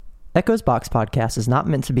Echo's Box Podcast is not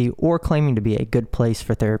meant to be or claiming to be a good place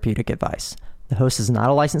for therapeutic advice. The host is not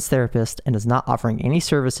a licensed therapist and is not offering any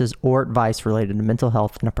services or advice related to mental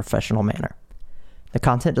health in a professional manner. The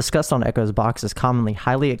content discussed on Echo's Box is commonly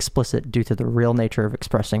highly explicit due to the real nature of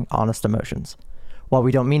expressing honest emotions. While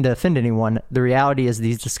we don't mean to offend anyone, the reality is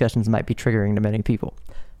these discussions might be triggering to many people.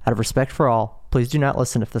 Out of respect for all, please do not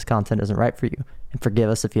listen if this content isn't right for you, and forgive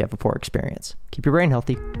us if you have a poor experience. Keep your brain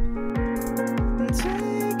healthy.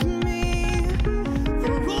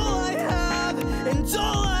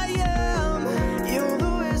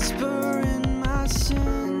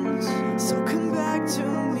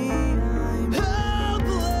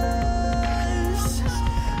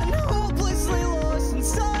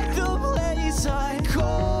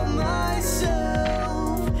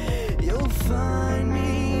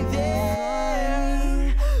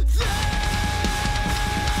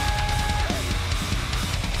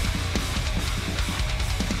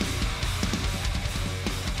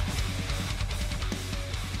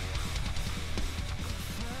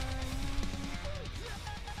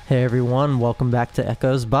 Hey everyone, welcome back to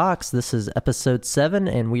Echo's Box. This is episode 7,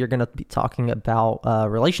 and we are going to be talking about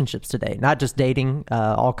relationships today. Not just dating,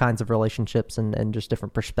 all kinds of relationships and just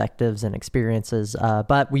different perspectives and experiences.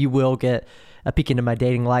 But we will get a peek into my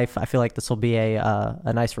dating life. I feel like this will be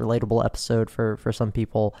a nice, relatable episode for some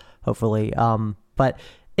people, hopefully. But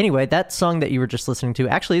anyway, that song that you were just listening to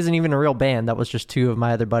actually isn't even a real band. That was just two of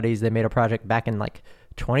my other buddies. They made a project back in like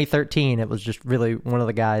 2013. It was just really one of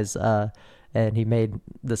the guys... and he made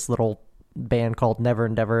this little band called Never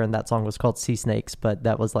Endeavor, and that song was called Sea Snakes, but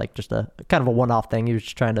that was like just a kind of a one-off thing. He was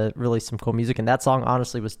just trying to release some cool music, and that song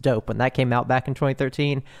honestly was dope. When that came out back in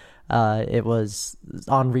 2013, it was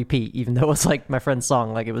on repeat, even though it was like my friend's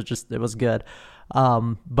song. Like it was good.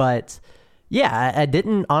 But yeah, I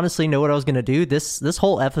didn't honestly know what I was going to do. This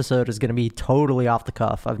whole episode is going to be totally off the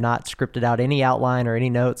cuff. I've not scripted out any outline or any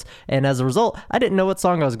notes. And as a result, I didn't know what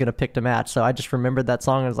song I was going to pick to match. So I just remembered that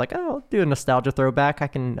song and was like, oh, I'll do a nostalgia throwback. I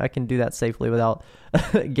can do that safely without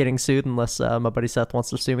getting sued, unless my buddy Seth wants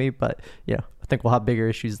to sue me. But, you know, I think we'll have bigger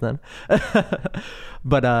issues then.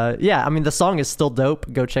 But yeah, I mean, the song is still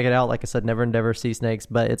dope. Go check it out. Like I said, Never Endeavor, Sea Snakes,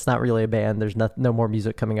 but it's not really a band. There's no more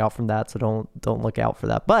music coming out from that, so don't look out for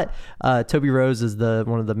that. But Toby Rose is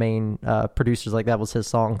one of the main producers. Like that was his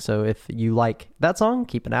song. So if you like that song,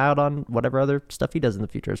 keep an eye out on whatever other stuff he does in the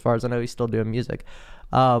future. As far as I know, he's still doing music.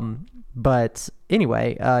 But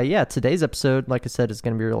anyway, yeah, today's episode, like I said, is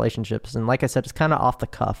going to be relationships. And like I said, it's kind of off the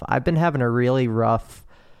cuff. I've been having a really rough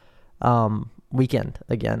weekend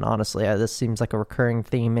again, honestly. This seems like a recurring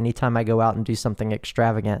theme. Anytime I go out and do something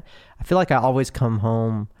extravagant, I feel like I always come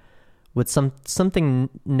home with something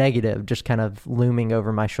negative just kind of looming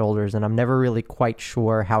over my shoulders, and I'm never really quite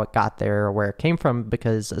sure how it got there or where it came from,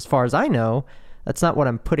 because as far as I know, that's not what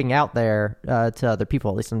I'm putting out there to other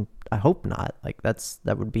people. At least I hope not. Like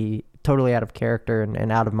that would be totally out of character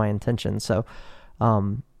and out of my intention. So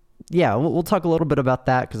yeah, we'll talk a little bit about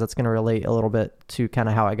that, because that's going to relate a little bit to kind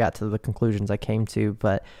of how I got to the conclusions I came to.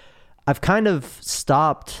 But I've kind of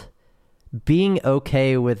stopped being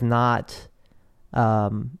okay with not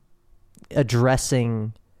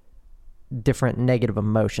addressing different negative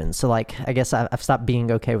emotions. So like, I guess I've stopped being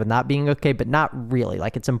okay with not being okay, but not really.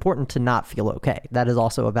 Like, it's important to not feel okay. That is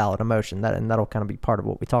also a valid emotion, and that'll kind of be part of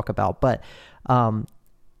what we talk about. But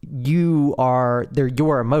they're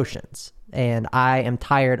your emotions. And I am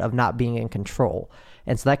tired of not being in control.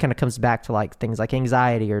 And so that kind of comes back to like things like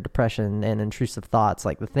anxiety or depression and intrusive thoughts,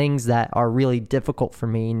 like the things that are really difficult for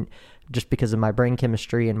me just because of my brain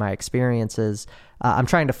chemistry and my experiences. I'm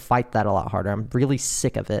trying to fight that a lot harder. I'm really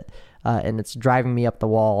sick of it. And it's driving me up the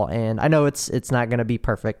wall. And I know it's not going to be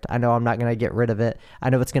perfect. I know I'm not going to get rid of it. I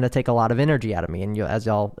know it's going to take a lot of energy out of me. And as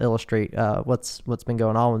y'all illustrate what's been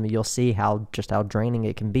going on with me, you'll see how draining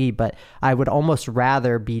it can be. But I would almost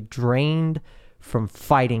rather be drained from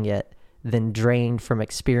fighting it than drained from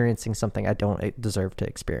experiencing something I don't deserve to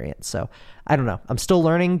experience. So I don't know. I'm still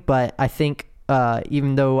learning, but I think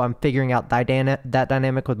even though I'm figuring out that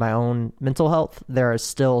dynamic with my own mental health, there are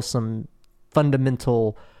still some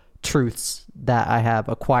fundamental truths that I have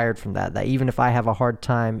acquired from that even if I have a hard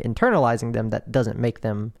time internalizing them, that doesn't make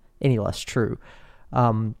them any less true.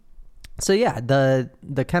 So yeah, the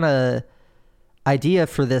kind of idea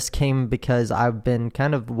for this came because I've been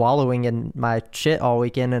kind of wallowing in my shit all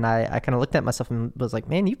weekend, and I kind of looked at myself and was like,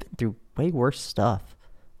 man, you've been through way worse stuff.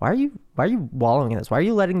 Why are you wallowing in this? Why are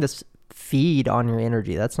you letting this feed on your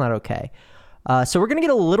energy? That's not okay. So we're going to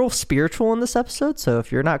get a little spiritual in this episode. So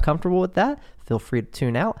if you're not comfortable with that, feel free to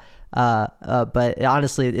tune out. But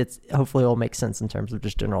honestly, hopefully it'll make sense in terms of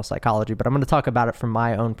just general psychology, but I'm going to talk about it from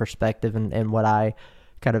my own perspective and what I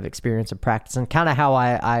kind of experience and practice, and kind of how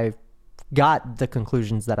I got the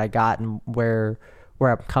conclusions that I got and where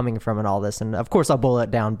I'm coming from and all this. And of course I'll boil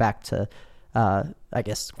it down back to, I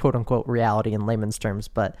guess, quote unquote reality in layman's terms.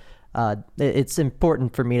 But it's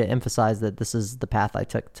important for me to emphasize that this is the path I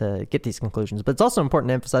took to get these conclusions. But it's also important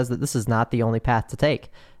to emphasize that this is not the only path to take.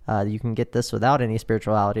 You can get this without any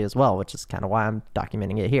spirituality as well, which is kind of why I'm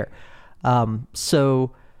documenting it here.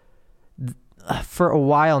 For a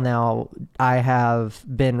while now, I have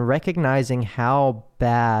been recognizing how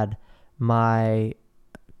bad my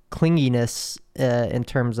clinginess in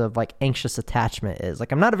terms of like anxious attachment is.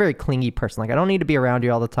 Like, I'm not a very clingy person. Like, I don't need to be around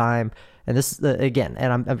you all the time. And this again,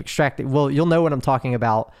 and I'm extracting, well, you'll know what I'm talking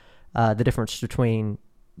about, the difference between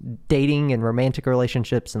dating and romantic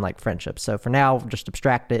relationships and like friendships. So for now, just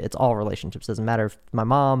abstract it. It's all relationships. Doesn't matter if my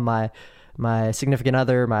mom, my significant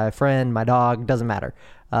other, my friend, my dog, doesn't matter.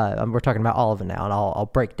 We're talking about all of it now, and I'll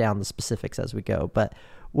break down the specifics as we go. But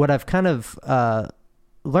what I've kind of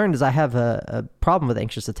learned is I have a problem with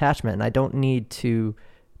anxious attachment, and I don't need to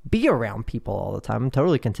be around people all the time. I'm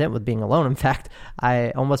totally content with being alone. In fact, I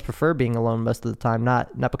almost prefer being alone most of the time,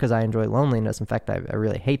 not because I enjoy loneliness. In fact, I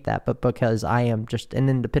really hate that, but because I am just an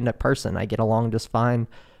independent person. I get along just fine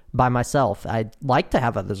by myself. I like to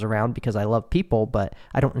have others around because I love people, but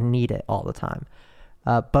I don't need it all the time.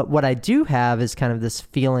 But what I do have is kind of this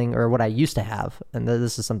feeling, or what I used to have, and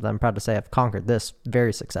this is something I'm proud to say I've conquered this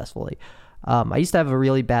very successfully. I used to have a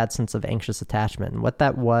really bad sense of anxious attachment. And what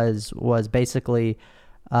that was basically,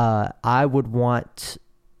 I would want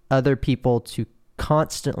other people to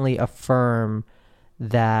constantly affirm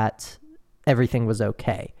that everything was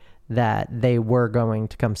okay, that they were going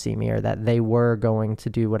to come see me, or that they were going to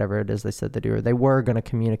do whatever it is they said to do, or they were going to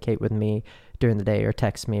communicate with me during the day or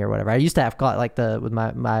text me or whatever. I used to have like with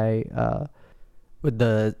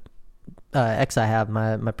the ex I have,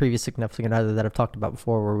 my previous significant other that I've talked about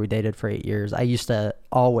before, where we dated for 8 years. I used to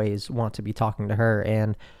always want to be talking to her,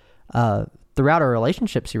 and throughout our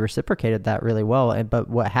relationship, she reciprocated that really well. But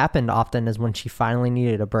what happened often is when she finally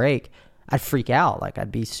needed a break, I'd freak out. Like,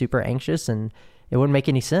 I'd be super anxious, and it wouldn't make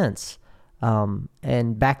any sense.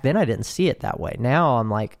 And back then I didn't see it that way. Now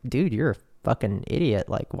I'm like, dude, you're a fucking idiot.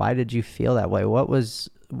 Like, why did you feel that way?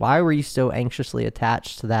 Why were you so anxiously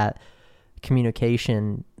attached to that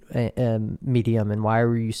communication medium? And why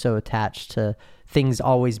were you so attached to things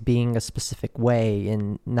always being a specific way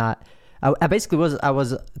and not... I basically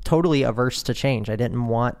was totally averse to change. I didn't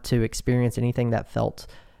want to experience anything that felt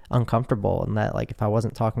uncomfortable, and that, like, if I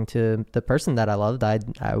wasn't talking to the person that I loved, I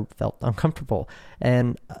felt uncomfortable.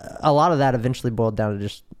 And a lot of that eventually boiled down to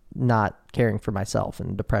just not caring for myself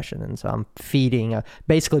and depression. And so I'm feeding,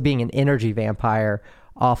 basically being an energy vampire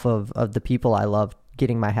off of the people I love,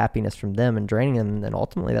 getting my happiness from them and draining them. And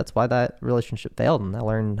ultimately that's why that relationship failed. And I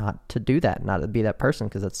learned not to do that, not to be that person,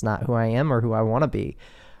 because that's not who I am or who I want to be.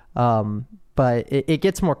 But it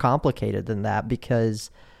gets more complicated than that,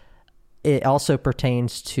 because it also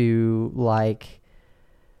pertains to like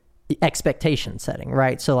expectation setting,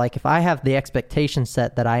 right? So like, if I have the expectation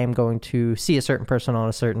set that I am going to see a certain person on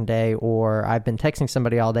a certain day, or I've been texting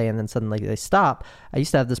somebody all day and then suddenly they stop, I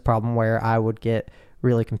used to have this problem where I would get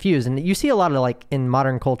really confused. And you see a lot of, like, in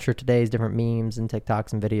modern culture today's different memes and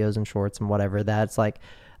TikToks and videos and shorts and whatever, that's like,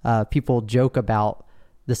 people joke about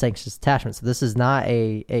this anxious attachment. So this is not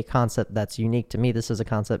a concept that's unique to me. This is a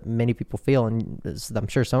concept many people feel, and I'm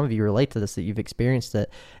sure some of you relate to this, that you've experienced it,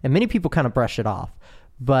 and many people kind of brush it off.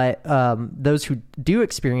 But those who do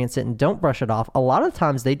experience it and don't brush it off, a lot of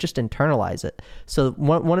times they just internalize it. So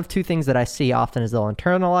one of two things that I see often is they'll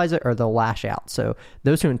internalize it or they'll lash out. So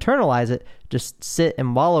those who internalize it just sit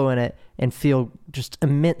and wallow in it and feel just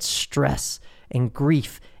immense stress and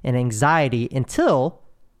grief and anxiety until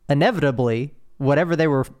inevitably whatever they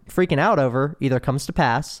were freaking out over either comes to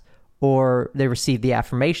pass, or they receive the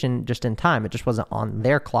affirmation just in time. It just wasn't on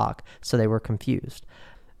their clock, so they were confused.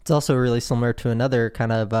 It's also really similar to another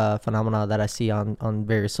kind of phenomena that I see on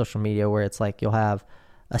various social media, where it's like you'll have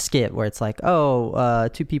a skit where it's like,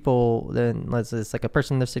 two people, then it's like a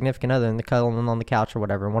person, their significant other, and they're cuddling on the couch or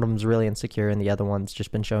whatever, and one of them's really insecure and the other one's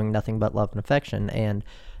just been showing nothing but love and affection. And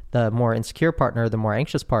the more insecure partner, the more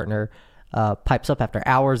anxious partner, pipes up after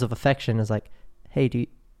hours of affection, is like, hey, do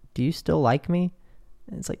you still like me?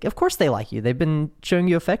 And it's like, of course they like you. They've been showing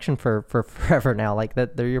you affection for forever now, like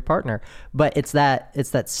that they're your partner. But it's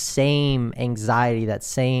that same anxiety, that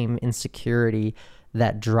same insecurity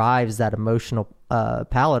that drives that emotional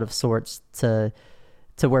palette of sorts to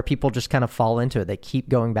where people just kind of fall into it. They keep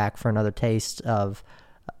going back for another taste of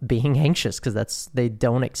being anxious, because they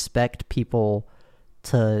don't expect people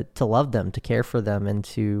to love them, to care for them, and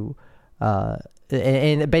to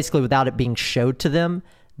and basically without it being showed to them,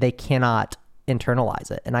 they cannot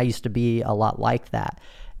internalize it. And I used to be a lot like that.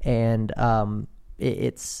 And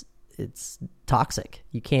it's toxic.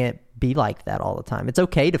 You can't be like that all the time. It's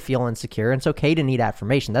okay to feel insecure, and it's okay to need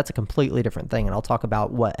affirmation. That's a completely different thing, and I'll talk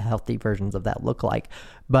about what healthy versions of that look like.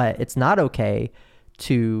 But it's not okay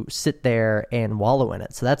to sit there and wallow in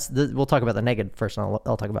it. So we'll talk about the negative first, and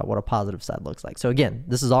I'll talk about what a positive side looks like. So again,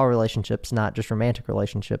 this is all relationships, not just romantic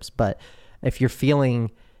relationships. But if you're feeling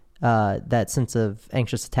that sense of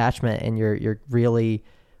anxious attachment, and you're really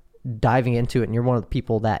diving into it, and you're one of the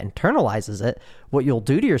people that internalizes it, what you'll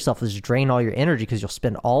do to yourself is drain all your energy, because you'll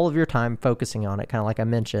spend all of your time focusing on it, kind of like I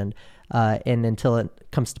mentioned, and until it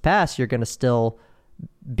comes to pass, you're going to still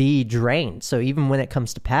be drained. So even when it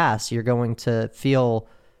comes to pass, you're going to feel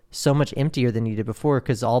so much emptier than you did before,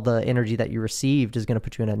 because all the energy that you received is going to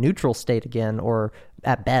put you in a neutral state again, or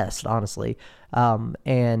at best, honestly,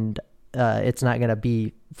 and it's not going to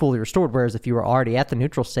be fully restored. Whereas if you were already at the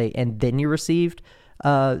neutral state and then you received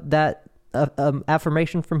that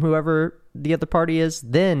affirmation from whoever the other party is,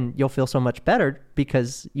 then you'll feel so much better,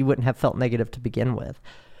 because you wouldn't have felt negative to begin with.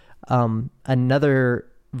 Another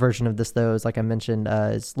version of this, though, is, like I mentioned,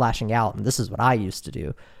 is lashing out, and this is what I used to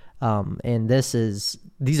do. And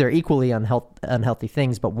these are equally unhealthy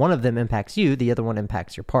things, but one of them impacts you, the other one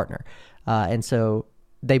impacts your partner. And so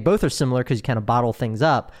they both are similar, because you kind of bottle things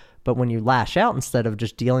up, but when you lash out, instead of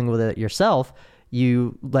just dealing with it yourself,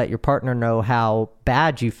 you let your partner know how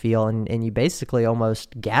bad you feel, and you basically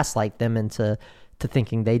almost gaslight them into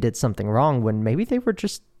thinking they did something wrong, when maybe they were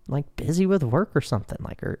just like busy with work or something,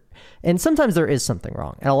 and sometimes there is something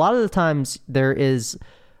wrong. And a lot of the times there is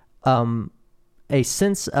a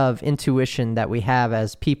sense of intuition that we have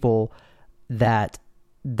as people, that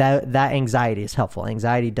anxiety is helpful.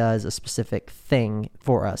 Anxiety does a specific thing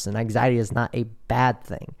for us, and anxiety is not a bad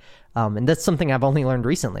thing. And that's something I've only learned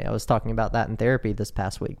recently. I was talking about that in therapy this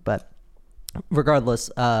past week. But regardless,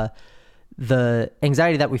 the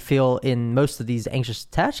anxiety that we feel in most of these anxious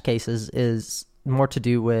attached cases is more to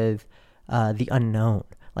do with the unknown.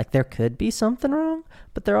 Like, there could be something wrong,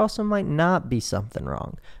 but there also might not be something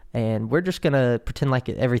wrong. And we're just going to pretend like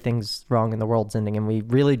everything's wrong and the world's ending, and we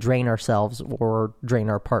really drain ourselves or drain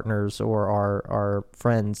our partners or our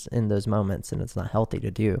friends in those moments, and it's not healthy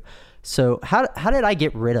to do. So how did I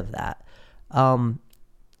get rid of that?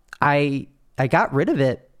 I got rid of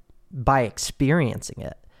it by experiencing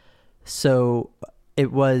it. So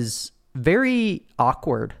it was very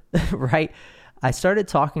awkward, right? I started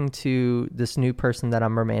talking to this new person that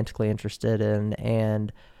I'm romantically interested in,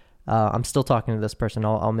 and I'm still talking to this person.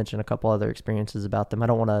 I'll mention a couple other experiences about them. I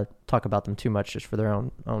don't want to talk about them too much, just for their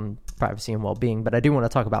own privacy and well-being, but I do want to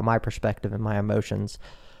talk about my perspective and my emotions.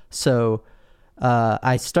 So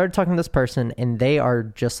I started talking to this person, and they are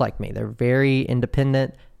just like me. They're very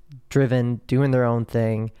independent, driven, doing their own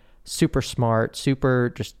thing, super smart,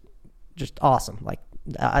 super just awesome. Like,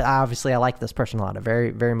 I like this person a lot. I very,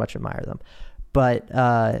 very much admire them.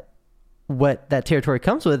 But what that territory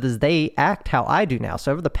comes with is they act how I do now.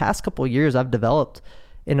 So over the past couple of years, I've developed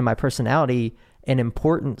into my personality an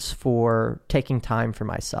importance for taking time for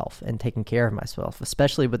myself and taking care of myself,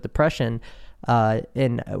 especially with depression.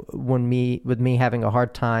 And with me having a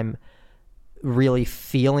hard time really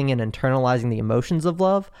feeling and internalizing the emotions of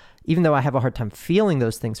love, even though I have a hard time feeling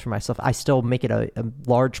those things for myself, I still make it a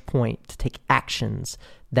large point to take actions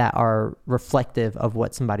that are reflective of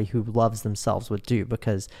what somebody who loves themselves would do,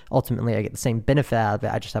 because ultimately I get the same benefit out of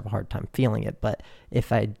it. I just have a hard time feeling it. But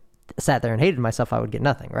if I sat there and hated myself, I would get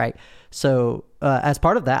nothing, right? So as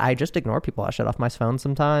part of that, I just ignore people. I shut off my phone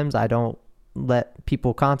sometimes. I don't let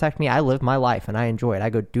people contact me. I live my life and I enjoy it. I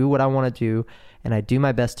go do what I want to do, and I do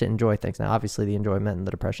my best to enjoy things. Now, obviously the enjoyment and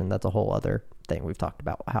the depression, that's a whole other thing. We've talked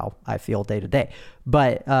about how I feel day to day,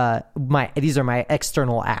 but these are my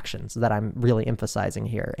external actions that I'm really emphasizing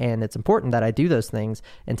here. And it's important that I do those things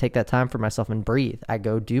and take that time for myself and breathe. I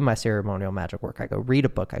go do my ceremonial magic work. I go read a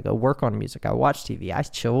book. I go work on music. I watch TV. I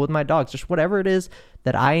chill with my dogs. Just whatever it is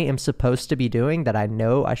that I am supposed to be doing, that I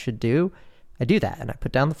know I should do, I do that. And I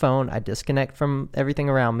put down the phone. I disconnect from everything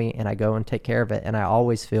around me, and I go and take care of it. And I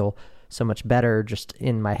always feel so much better just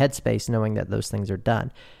in my headspace knowing that those things are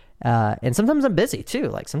done. And sometimes I'm busy too.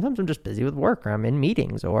 Like sometimes I'm just busy with work, or I'm in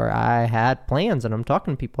meetings, or I had plans and I'm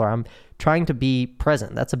talking to people, or I'm trying to be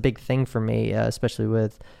present. That's a big thing for me, especially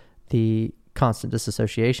with the constant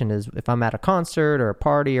disassociation, is if I'm at a concert or a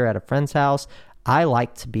party or at a friend's house, I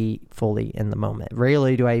like to be fully in the moment.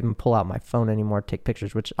 Rarely do I even pull out my phone anymore to take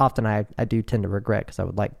pictures, which often I do tend to regret, because I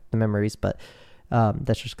would like the memories, but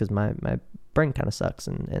that's just because my brain kind of sucks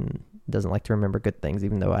and doesn't like to remember good things,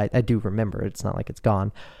 even though I do remember it. It's not like it's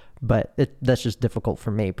gone, but that's just difficult for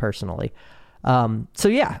me personally. So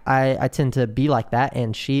yeah, I tend to be like that,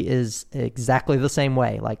 and she is exactly the same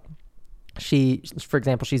way. Like for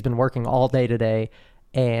example, she's been working all day today,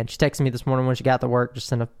 and she texted me this morning when she got to work, just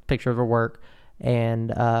sent a picture of her work, and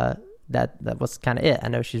that was kind of it. I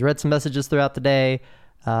know she's read some messages throughout the day,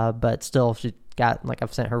 but still she got, like,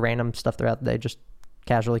 I've sent her random stuff throughout the day, just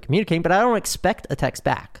casually communicating, but I don't expect a text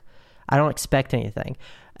back. I don't expect anything.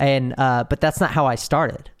 And but that's not how I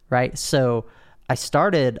started, right? So I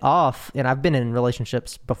started off, and I've been in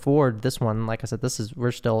relationships before this one. Like I said,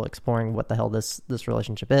 we're still exploring what the hell this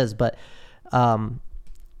relationship is. But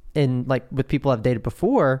in, like, with people I've dated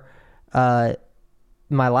before, my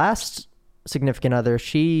last significant other,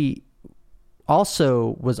 she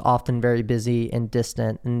also was often very busy and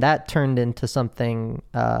distant, and that turned into something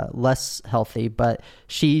less healthy. But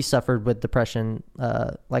she suffered with depression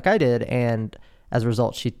like I did, and as a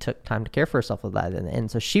result, she took time to care for herself with that.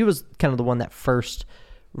 And so she was kind of the one that first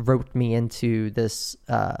roped me into this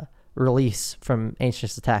release from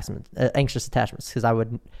anxious attachments, because I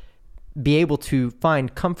would be able to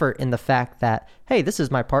find comfort in the fact that, hey, this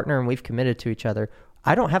is my partner and we've committed to each other.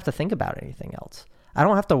 I don't have to think about anything else. I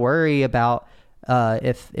don't have to worry about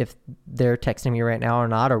if they're texting me right now or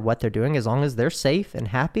not, or what they're doing. As long as they're safe and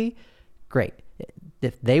happy, great.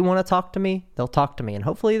 If they want to talk to me, they'll talk to me. And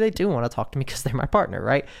hopefully they do want to talk to me because they're my partner,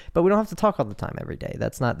 right? But we don't have to talk all the time every day.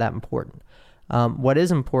 That's not that important. What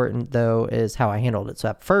is important, though, is how I handled it. So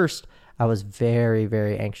at first, I was very,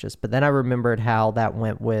 very anxious. But then I remembered how that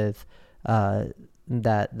went with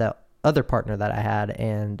that other partner that I had,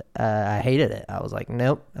 and I hated it. I was like,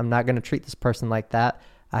 nope, I'm not going to treat this person like that.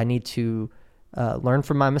 I need to learn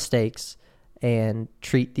from my mistakes and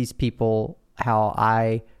treat these people how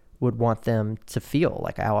I would want them to feel,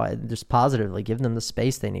 like how I just positively give them the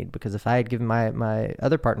space they need. Because if I had given my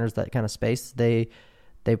other partners that kind of space, they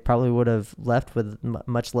probably would have left with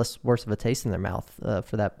much less worse of a taste in their mouth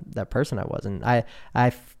for that person I was. And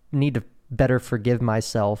I need to better forgive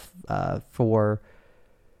myself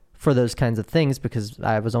for those kinds of things, because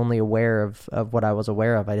I was only aware of what I was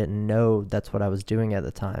aware of. I didn't know that's what I was doing at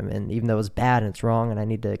the time. And even though it was bad and it's wrong and I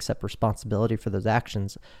need to accept responsibility for those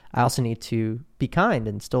actions, I also need to be kind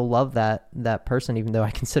and still love that person, even though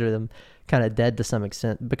I consider them kind of dead to some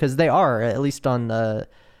extent, because they are, at least on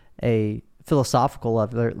a philosophical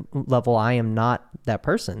level, I am not that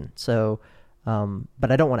person. So,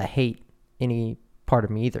 but I don't want to hate any part of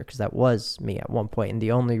me either, because that was me at one point, and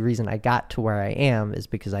the only reason I got to where I am is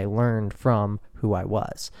because I learned from who I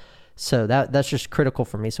was. So that's just critical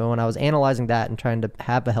for me. So when I was analyzing that and trying to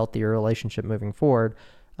have a healthier relationship moving forward,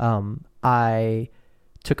 I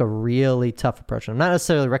took a really tough approach. I'm not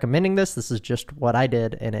necessarily recommending this. This is just what I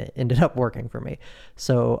did, and it ended up working for me.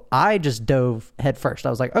 So I just dove head first. I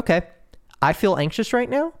was like, okay, I feel anxious right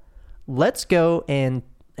now. Let's go and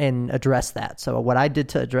address that. So what I did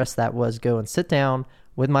to address that was go and sit down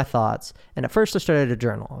with my thoughts. And at first I started a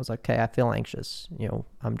journal. I was like, okay, I feel anxious.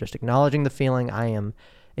 I'm just acknowledging the feeling. I am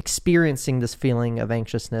experiencing this feeling of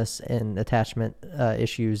anxiousness and attachment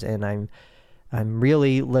issues, and I'm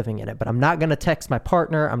really living in it. But I'm not going to text my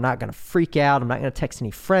partner. I'm not going to freak out. I'm not going to text any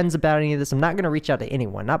friends about any of this. I'm not going to reach out to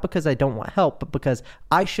anyone, not because I don't want help, but because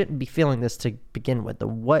I shouldn't be feeling this to begin with.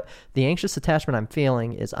 The anxious attachment I'm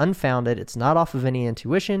feeling is unfounded. It's not off of any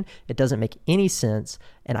intuition. It doesn't make any sense,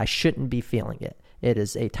 and I shouldn't be feeling it. It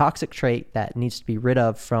is a toxic trait that needs to be rid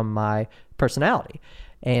of from my personality.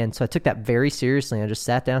 And so I took that very seriously. I just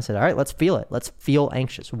sat down and said, all right, let's feel it. Let's feel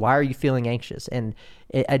anxious. Why are you feeling anxious? And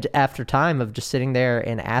after time of just sitting there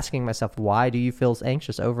and asking myself, why do you feel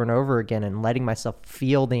anxious over and over again, and letting myself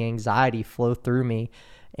feel the anxiety flow through me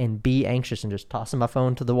and be anxious, and just tossing my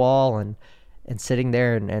phone to the wall and sitting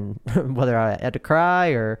there and whether I had to cry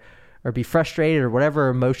or be frustrated or whatever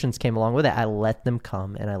emotions came along with it, I let them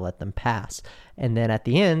come and I let them pass. And then at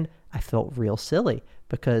the end, I felt real silly,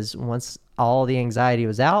 because once all the anxiety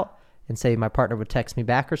was out, and say my partner would text me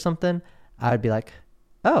back or something, I would be like,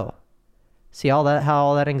 oh, see how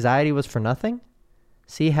all that anxiety was for nothing?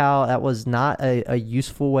 See how that was not a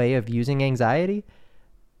useful way of using anxiety,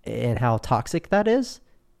 and how toxic that is?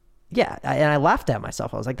 Yeah, and I laughed at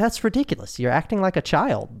myself. I was like, that's ridiculous. You're acting like a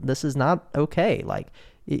child. This is not okay. Like,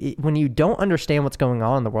 when you don't understand what's going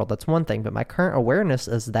on in the world, that's one thing. But my current awareness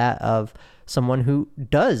is that of someone who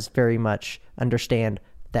does very much understand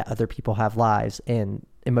that other people have lives and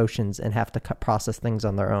emotions and have to process things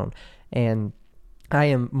on their own. And I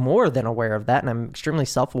am more than aware of that, and I'm extremely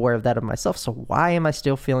self-aware of that of myself. So why am I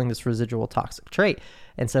still feeling this residual toxic trait?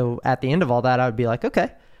 And so at the end of all that, I would be like,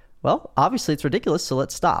 okay, well, obviously it's ridiculous, so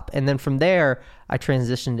let's stop. And then from there, I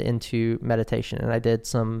transitioned into meditation, and I did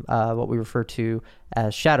some what we refer to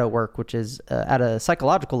as shadow work, which is at a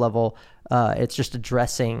psychological level, It's just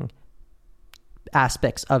addressing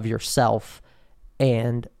aspects of yourself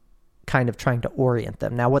and kind of trying to orient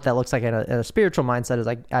them. Now, what that looks like in a spiritual mindset is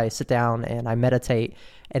I sit down and I meditate,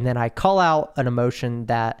 and then I call out an emotion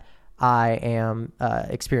that I am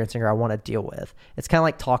experiencing or I want to deal with. It's kind of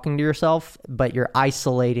like talking to yourself, but you're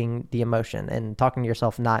isolating the emotion and talking to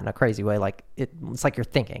yourself not in a crazy way. Like it's like you're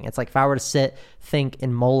thinking. It's like if I were to sit, think,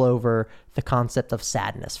 and mull over the concept of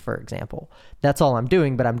sadness, for example. That's all I'm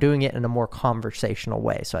doing, but I'm doing it in a more conversational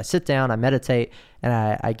way. So I sit down, I meditate, and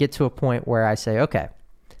I get to a point where I say, okay,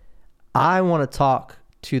 I want to talk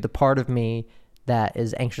to the part of me that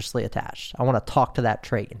is anxiously attached. I want to talk to that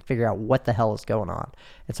trait and figure out what the hell is going on.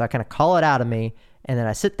 And so I kind of call it out of me, and then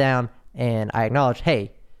I sit down and I acknowledge,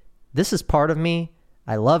 hey, this is part of me.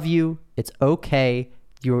 I love you. It's okay.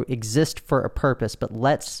 You exist for a purpose, but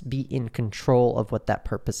let's be in control of what that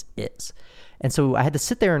purpose is. And so I had to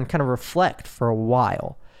sit there and kind of reflect for a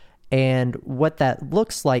while. And what that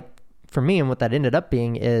looks like for me and what that ended up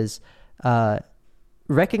being is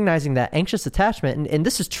recognizing that anxious attachment, and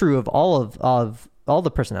this is true of all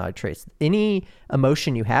the personality traits. Any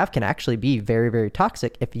emotion you have can actually be very, very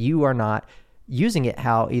toxic if you are not using it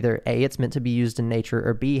how either A, it's meant to be used in nature,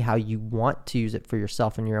 or B, how you want to use it for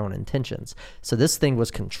yourself and your own intentions. So this thing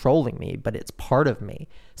was controlling me, but it's part of me.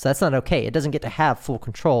 So that's not okay. It doesn't get to have full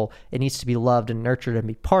control. It needs to be loved and nurtured and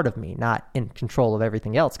be part of me, not in control of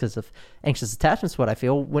everything else. Because if anxious attachment is what I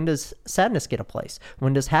feel, when does sadness get a place?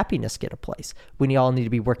 When does happiness get a place? We all need to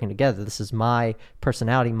be working together. This is my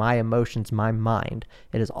personality, my emotions, my mind.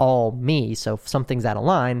 It is all me. So if something's out of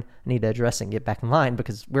line, I need to address it and get back in line,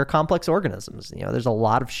 because we're complex organisms. You know, there's a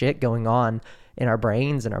lot of shit going on in our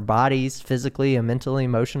brains and our bodies, physically and mentally,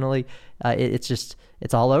 emotionally.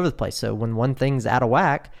 It's all over the place. So when one thing's out of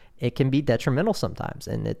whack, it can be detrimental sometimes,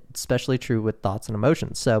 and it's especially true with thoughts and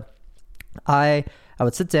emotions. So I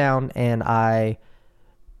would sit down and I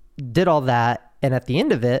did all that, and at the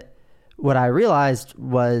end of it, what I realized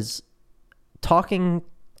was talking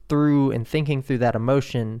through and thinking through that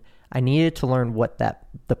emotion, I needed to learn what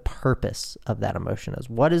the purpose of that emotion is.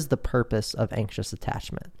 What is the purpose of anxious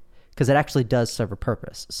attachment? Because it actually does serve a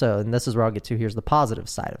purpose. So, and this is where I'll get to, here's the positive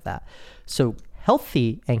side of that. So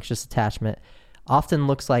healthy anxious attachment often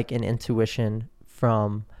looks like an intuition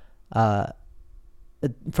from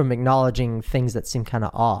acknowledging things that seem kind of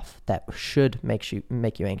off that should make you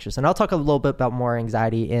anxious. And I'll talk a little bit about more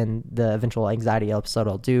anxiety in the eventual anxiety episode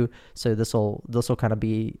I'll do. So this will kind of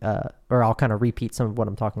be, or I'll kind of repeat some of what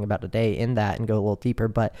I'm talking about today in that and go a little deeper.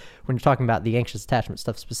 But when you're talking about the anxious attachment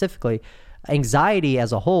stuff specifically, anxiety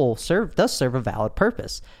as a whole does serve a valid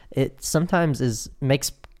purpose. It sometimes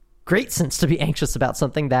makes great sense to be anxious about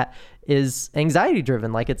something that is anxiety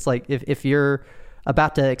driven. Like it's like if you're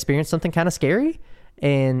about to experience something kind of scary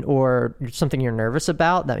or something you're nervous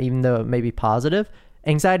about, that even though it may be positive,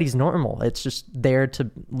 anxiety is normal. It's just there to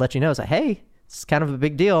let you know, it's like, hey, it's kind of a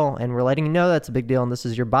big deal, and we're letting you know that's a big deal, and this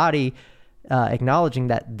is your body acknowledging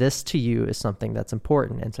that this to you is something that's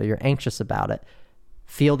important, and so you're anxious about it.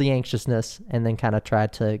 Feel the anxiousness and then kind of try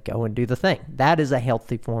to go and do the thing. That is a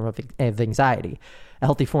healthy form of anxiety. A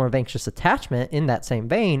healthy form of anxious attachment in that same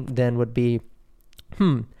vein then would be,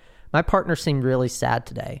 my partner seemed really sad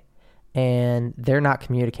today and they're not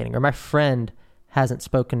communicating, or my friend hasn't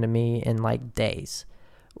spoken to me in like days,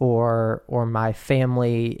 or my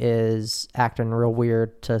family is acting real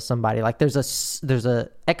weird to somebody. Like there's a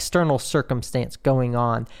external circumstance going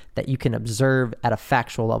on that you can observe at a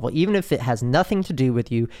factual level, even if it has nothing to do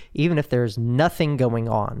with you, even if there's nothing going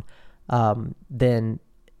on, then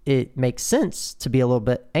it makes sense to be a little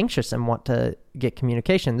bit anxious and want to get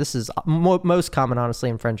communication. This is most common, honestly,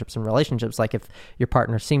 in friendships and relationships. Like if your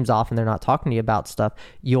partner seems off and they're not talking to you about stuff,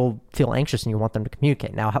 you'll feel anxious and you want them to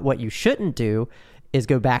communicate. Now, what you shouldn't do is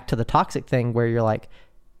go back to the toxic thing where you're like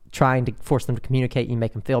trying to force them to communicate, you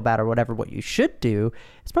make them feel bad or whatever. What you should do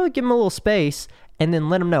is probably give them a little space and then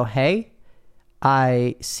let them know, hey,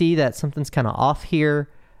 I see that something's kind of off here.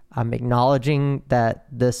 I'm acknowledging that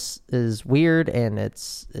this is weird and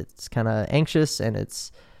it's kind of anxious and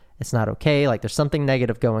it's not okay. Like there's something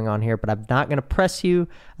negative going on here, but I'm not going to press you.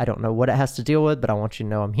 I don't know what it has to deal with, but I want you to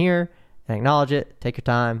know I'm here and acknowledge it. Take your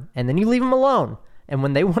time, and then you leave them alone. And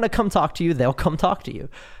when they want to come talk to you, they'll come talk to you.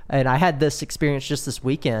 And I had this experience just this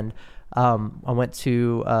weekend. I went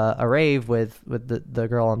to a rave with the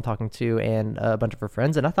girl I'm talking to and a bunch of her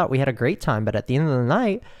friends, and I thought we had a great time. But at the end of the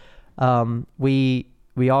night,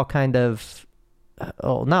 we all kind of,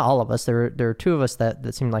 not all of us, there were two of us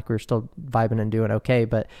that seemed like we were still vibing and doing okay,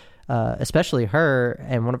 but especially her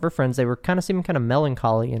and one of her friends, they were kind of seeming kind of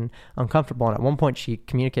melancholy and uncomfortable. And at one point she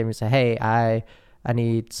communicated with me and said, hey, I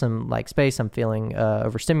need some like space. I'm feeling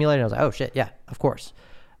overstimulated. I was like, oh shit. Yeah, of course.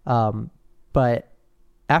 But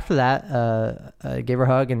after that, I gave her a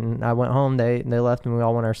hug and I went home. They left and we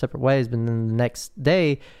all went our separate ways. But then the next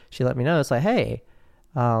day she let me know, it's like, hey,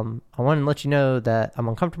 I wanted to let you know that I'm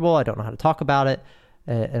uncomfortable. I don't know how to talk about it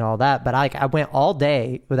and all that. But I went all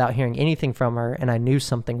day without hearing anything from her, and I knew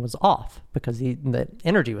something was off because the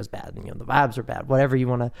energy was bad. The vibes were bad, whatever you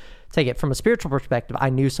want to take it. From a spiritual perspective, I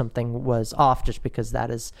knew something was off just because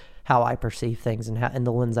that is how I perceive things and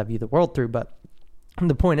the lens I view the world through. But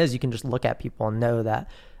the point is, you can just look at people and know that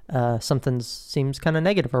something seems kind of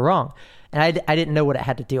negative or wrong. And I didn't know what it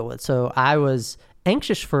had to deal with. So I was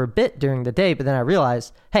anxious for a bit during the day, but then I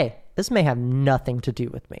realized, hey, this may have nothing to do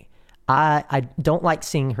with me. I don't like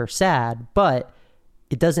seeing her sad, but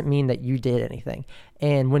it doesn't mean that you did anything.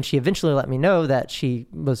 And when she eventually let me know that she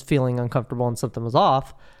was feeling uncomfortable and something was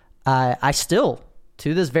off, I still,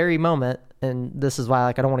 to this very moment, and this is why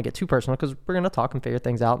I don't want to get too personal because we're going to talk and figure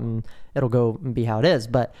things out and it'll go and be how it is.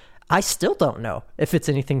 But I still don't know if it's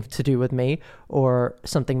anything to do with me or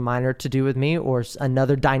something minor to do with me or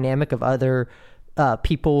another dynamic of other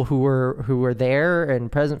people who were there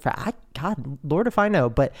and present for, God, Lord, if I know.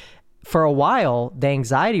 But for a while, the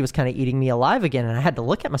anxiety was kind of eating me alive again. And I had to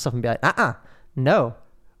look at myself and be like, no,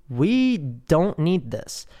 we don't need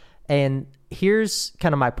this. And here's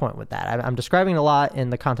kind of my point with that. I'm describing a lot in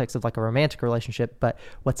the context of like a romantic relationship, but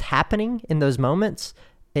what's happening in those moments,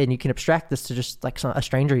 and you can abstract this to just like a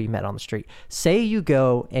stranger you met on the street. Say you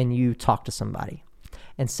go and you talk to somebody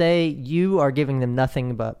and say you are giving them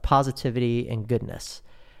nothing but positivity and goodness,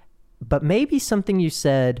 but maybe something you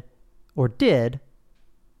said or did,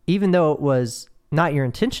 even though it was not your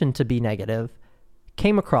intention to be negative,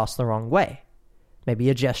 came across the wrong way. Maybe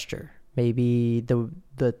a gesture, maybe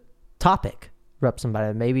the topic rubbed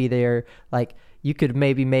somebody. Maybe they're like, you could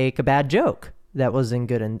maybe make a bad joke that was in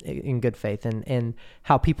good faith. And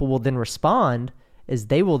how people will then respond is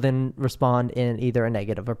they will then respond in either a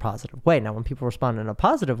negative or positive way. Now, when people respond in a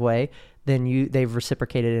positive way, then they've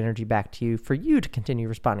reciprocated energy back to you for you to continue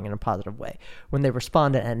responding in a positive way. When they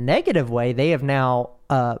respond in a negative way, they have now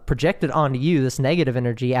projected onto you this negative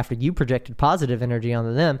energy after you projected positive energy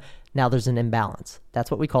onto them. Now there's an imbalance. That's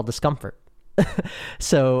what we call discomfort.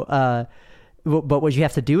 So, but what you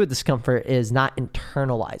have to do with discomfort is not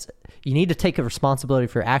internalize it. You need to take a responsibility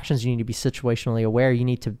for your actions. You need to be situationally aware. You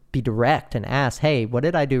need to be direct and ask, hey, what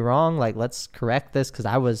did I do wrong? Like, let's correct this. Cause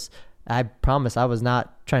I promise I was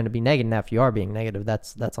not trying to be negative. Now, if you are being negative,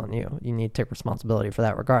 that's on you. You need to take responsibility for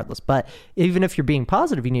that regardless. But even if you're being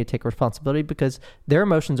positive, you need to take responsibility because their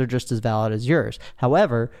emotions are just as valid as yours.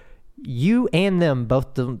 However, you and them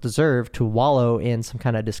both deserve to wallow in some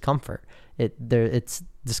kind of discomfort. It's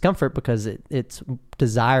discomfort because it's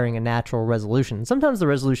desiring a natural resolution. Sometimes the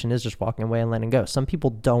resolution is just walking away and letting go. Some people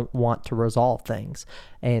don't want to resolve things.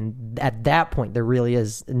 And at that point, there really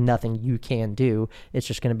is nothing you can do. It's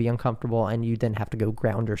just going to be uncomfortable, and you then have to go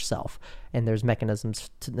ground yourself. And there's mechanisms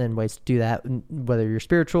and ways to do that, whether you're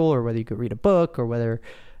spiritual or whether you could read a book or whether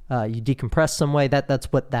you decompress some way.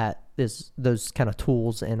 That's what that is. Those kind of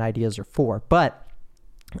tools and ideas are for. But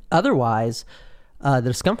otherwise, the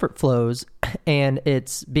discomfort flows and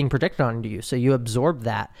it's being projected onto you. So you absorb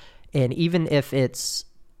that. And even if it's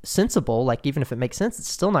sensible, like even if it makes sense, it's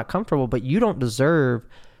still not comfortable, but you don't deserve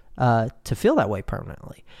to feel that way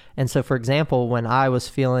permanently. And so, for example, when I was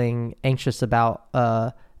feeling anxious about,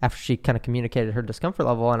 after she kind of communicated her discomfort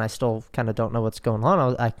level and I still kind of don't know what's going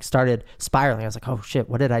on, I started spiraling. I was like, oh shit,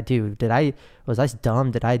 what did I do? Was I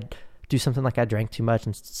dumb? Did I do something like I drank too much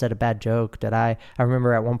and said a bad joke? I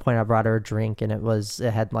remember at one point I brought her a drink and it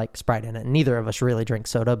had like Sprite in it. And neither of us really drink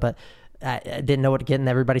soda, but I didn't know what to get, and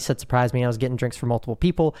everybody said surprise me. I was getting drinks for multiple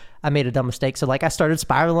people. I made a dumb mistake. So like I started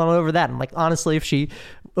spiraling over that. And like, honestly, if she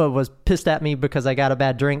was pissed at me because I got a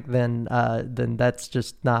bad drink, then that's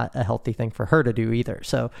just not a healthy thing for her to do either.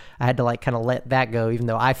 So I had to like kind of let that go, even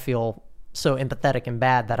though I feel so empathetic and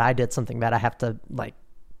bad that I did something bad. I have to like,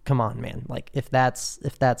 come on, man. Like if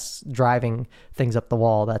that's driving things up the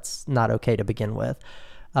wall, that's not okay to begin with.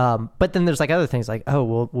 But then there's like other things like,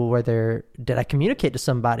 oh, well, did I communicate to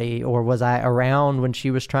somebody, or was I around when she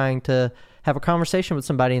was trying to have a conversation with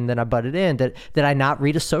somebody and then I butted in? Did I not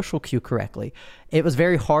read a social cue correctly? It was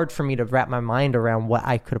very hard for me to wrap my mind around what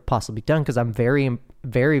I could have possibly done, because I'm very,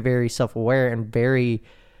 very, very self-aware and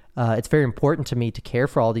it's very important to me to care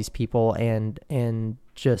for all these people and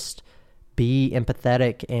just be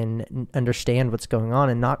empathetic and understand what's going on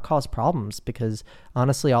and not cause problems, because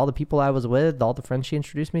honestly, all the people I was with, all the friends she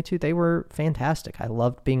introduced me to, they were fantastic. I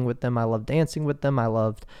loved being with them. I loved dancing with them. I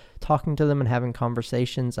loved talking to them and having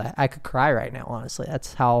conversations. I could cry right now, honestly.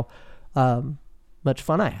 That's how much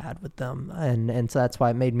fun I had with them. And so that's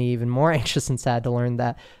why it made me even more anxious and sad to learn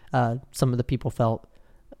that some of the people felt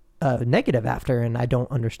negative after, and I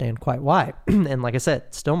don't understand quite why. And like I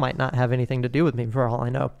said, still might not have anything to do with me for all I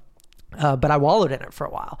know. But I wallowed in it for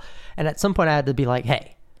a while. And at some point I had to be like,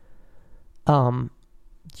 hey,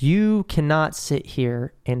 you cannot sit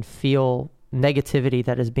here and feel negativity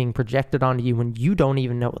that is being projected onto you when you don't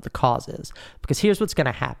even know what the cause is. Because here's what's going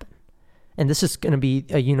to happen. And this is going to be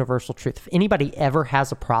a universal truth. If anybody ever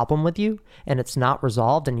has a problem with you and it's not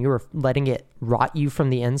resolved and you're letting it rot you from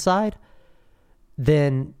the inside,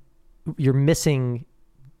 then you're missing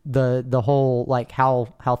the whole, like,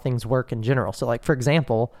 how things work in general. So, like, for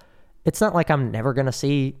example, it's not like I'm never going to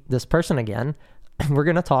see this person again. We're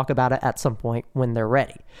going to talk about it at some point when they're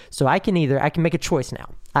ready. So I can make a choice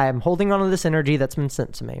now. I am holding on to this energy that's been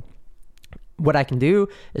sent to me. What I can do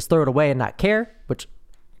is throw it away and not care, which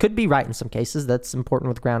could be right in some cases. That's important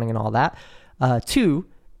with grounding and all that. Two,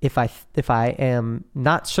 if I am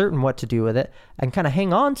not certain what to do with it, I can kind of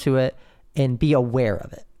hang on to it and be aware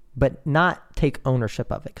of it, but not take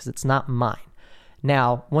ownership of it because it's not mine.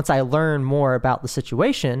 Now, once I learn more about the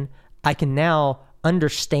situation, I can now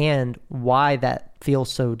understand why that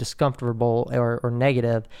feels so discomfortable or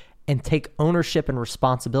negative, and take ownership and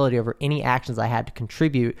responsibility over any actions I had to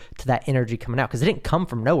contribute to that energy coming out. Because it didn't come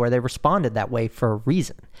from nowhere. They responded that way for a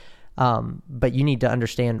reason. But you need to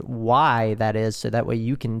understand why that is, so that way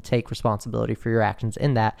you can take responsibility for your actions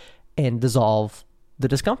in that and dissolve the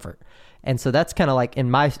discomfort. And so that's kind of like,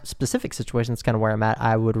 in my specific situation, that's kind of where I'm at.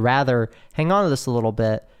 I would rather hang on to this a little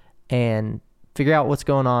bit and figure out what's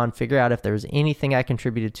going on, figure out if there was anything I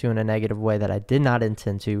contributed to in a negative way that I did not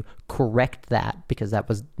intend to, correct that, because that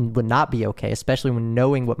would not be okay, especially when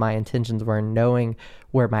knowing what my intentions were and knowing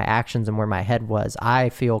where my actions and where my head was. I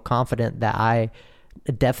feel confident that I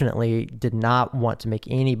definitely did not want to make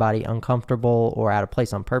anybody uncomfortable or out of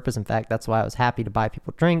place on purpose. In fact, that's why I was happy to buy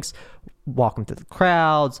people drinks, walk them through the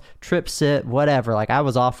crowds, trip sit, whatever. Like, I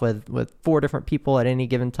was off with 4 different people at any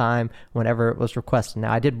given time whenever it was requested.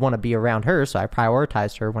 Now, I did want to be around her, so I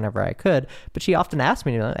prioritized her whenever I could, but she often asked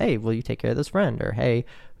me, hey, will you take care of this friend? Or, hey,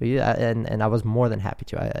 will you? And I was more than happy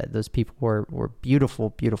to. Those people were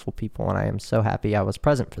beautiful, beautiful people, and I am so happy I was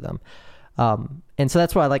present for them. And so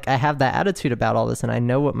that's why, like, I have that attitude about all this, and I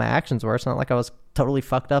know what my actions were. It's not like I was totally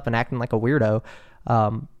fucked up and acting like a weirdo.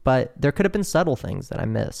 But there could have been subtle things that I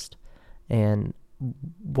missed. And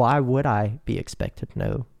why would I be expected to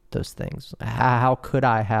know those things? How could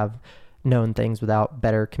I have known things without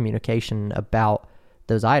better communication about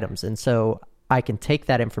those items? And so I can take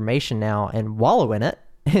that information now and wallow in it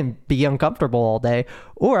and be uncomfortable all day.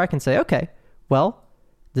 Or I can say, okay, well,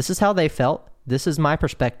 this is how they felt. This is my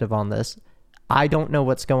perspective on this. I don't know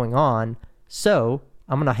what's going on, so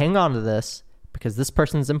I'm going to hang on to this because this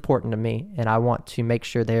person's important to me, and I want to make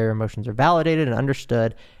sure their emotions are validated and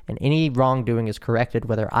understood, and any wrongdoing is corrected,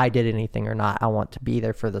 whether I did anything or not. I want to be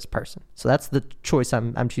there for this person. So that's the choice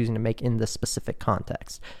I'm choosing to make in this specific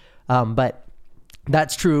context. But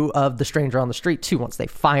that's true of the stranger on the street too. Once they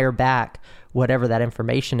fire back whatever that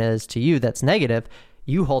information is to you that's negative,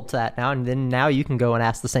 you hold to that now, and then now you can go and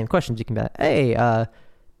ask the same questions. You can be like, hey,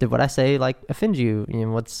 did what I say, like, offend you? You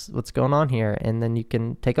know, what's going on here? And then you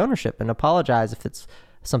can take ownership and apologize if it's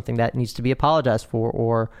something that needs to be apologized for,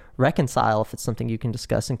 or reconcile if it's something you can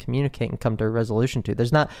discuss and communicate and come to a resolution to.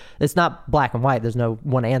 It's not black and white. There's no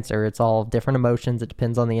one answer. It's all different emotions. It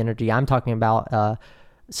depends on the energy. I'm talking about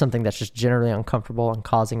something that's just generally uncomfortable and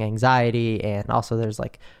causing anxiety. And also there's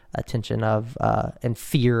like a tension of and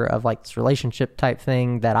fear of like this relationship type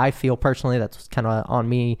thing that I feel personally that's kind of on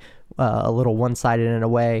me, a little one-sided in a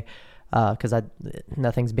way, because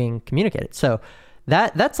nothing's being communicated. So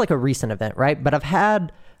that's like a recent event, right? But I've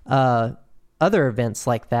had other events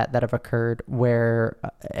like that have occurred where,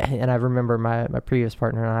 and I remember my previous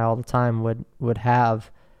partner and I all the time would have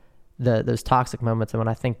those toxic moments, and when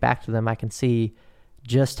I think back to them, I can see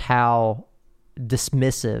just how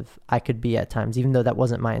dismissive I could be at times. Even though that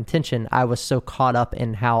wasn't my intention, I was so caught up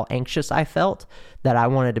in how anxious I felt that I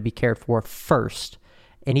wanted to be cared for first.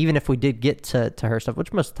 And even if we did get to her stuff,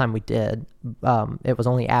 which most of the time we did, it was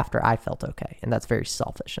only after I felt okay. And that's very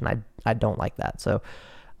selfish, and I don't like that. So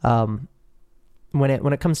when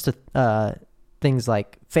it comes to things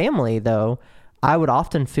like family, though, I would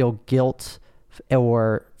often feel guilt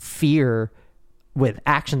or fear with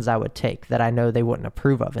actions I would take that I know they wouldn't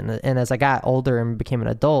approve of. And as I got older and became an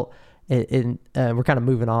adult, we're kind of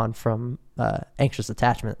moving on from anxious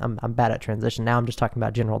attachment. I'm bad at transition. Now I'm just talking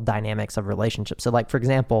about general dynamics of relationships. So like, for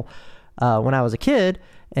example, when I was a kid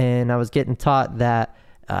and I was getting taught that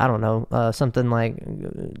I don't know, something like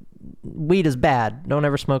weed is bad. Don't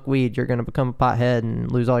ever smoke weed. You're going to become a pothead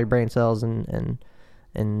and lose all your brain cells and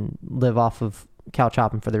live off of couch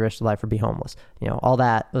hopping for the rest of your life or be homeless. All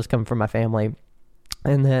that was coming from my family.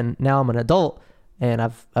 And then now I'm an adult and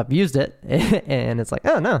I've used it and it's like,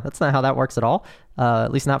 oh no, that's not how that works at all.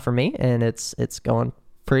 At least not for me. And it's going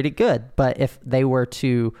pretty good. But if they were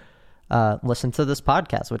to listen to this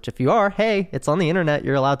podcast, which if you are, hey, it's on the internet,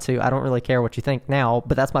 you're allowed to. I don't really care what you think now,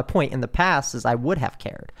 but that's my point. In the past is I would have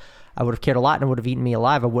cared. I would have cared a lot and it would have eaten me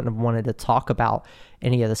alive. I wouldn't have wanted to talk about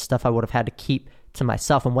any of the stuff. I would have had to keep to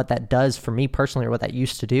myself. And what that does for me personally, or what that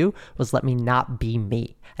used to do, was let me not be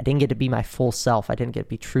me. I didn't get to be my full self. I didn't get to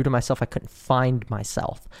be true to myself. I couldn't find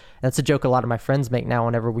myself. That's a joke a lot of my friends make now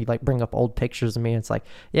whenever we like bring up old pictures of me. It's like,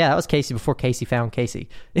 yeah, that was Casey before Casey found Casey.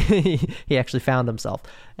 He actually found himself.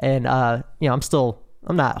 And, I'm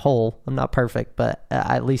not whole. I'm not perfect, but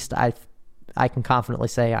at least I can confidently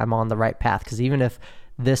say I'm on the right path. Because even if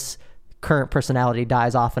this current personality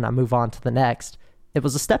dies off and I move on to the next, it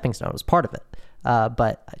was a stepping stone. It was part of it.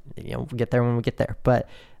 But we'll get there when we get there. But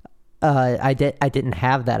I didn't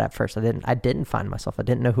have that at first. I didn't find myself. I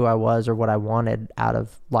didn't know who I was or what I wanted out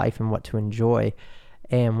of life and what to enjoy.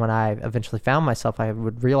 And when I eventually found myself, I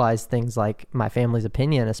would realize things like my family's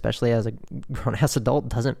opinion, especially as a grown-ass adult,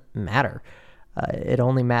 doesn't matter. It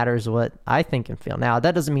only matters what I think and feel. Now,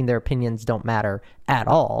 that doesn't mean their opinions don't matter at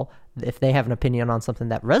all. If they have an opinion on something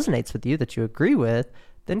that resonates with you, that you agree with,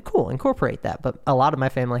 then cool, incorporate that. But a lot of my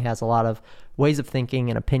family has a lot of ways of thinking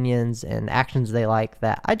and opinions and actions they like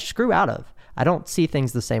that I just grew out of. I don't see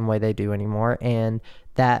things the same way they do anymore. And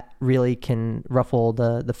that really can ruffle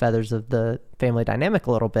the feathers of the family dynamic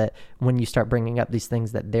a little bit when you start bringing up these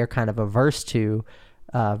things that they're kind of averse to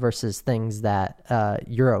versus things that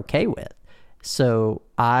you're okay with. So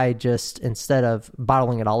I just, instead of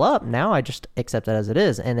bottling it all up, now I just accept it as it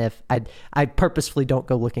is. And if I purposefully don't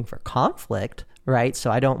go looking for conflict, right?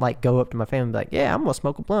 So I don't like go up to my family and be like, yeah, I'm going to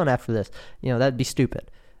smoke a blunt after this. That'd be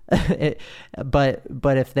stupid. But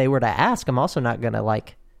if they were to ask, I'm also not going to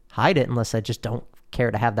like hide it unless I just don't care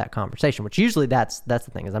to have that conversation, which usually that's the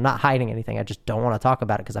thing, is I'm not hiding anything. I just don't want to talk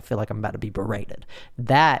about it because I feel like I'm about to be berated.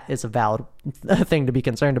 That is a valid thing to be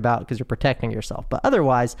concerned about because you're protecting yourself. But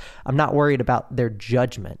otherwise, I'm not worried about their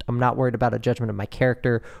judgment. I'm not worried about a judgment of my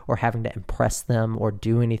character or having to impress them or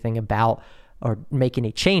do anything about or make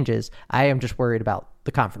any changes. I am just worried about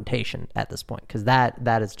the confrontation at this point, because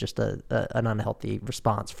that is just an unhealthy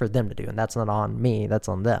response for them to do, and that's not on me, that's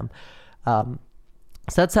on them.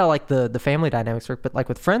 So that's how like the family dynamics work. But like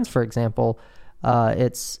with friends, for example,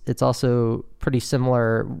 it's also pretty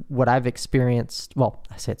similar. What I've experienced, well,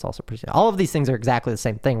 I say it's also pretty similar. All of these things are exactly the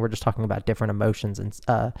same thing. We're just talking about different emotions and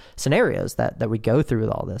scenarios that we go through with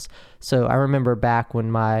all this. So I remember back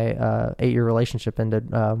when my 8-year relationship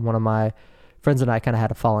ended, one of my friends and I kind of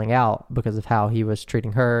had a falling out because of how he was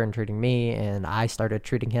treating her and treating me, and I started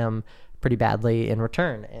treating him pretty badly in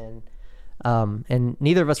return. And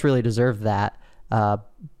neither of us really deserved that.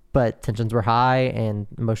 But tensions were high and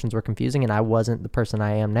emotions were confusing, and I wasn't the person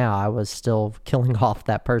I am now. I was still killing off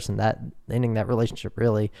that person. That ending that relationship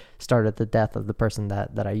really started the death of the person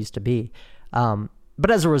that I used to be.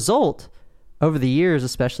 But as a result, over the years,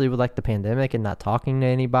 especially with like the pandemic and not talking to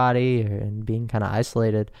anybody and being kind of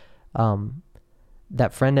isolated,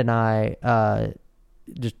 that friend and I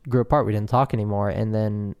just grew apart. We didn't talk anymore. And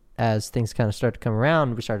then as things kind of started to come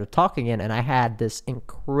around, we started talking again, and I had this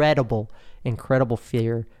incredible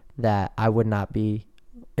fear that I would not be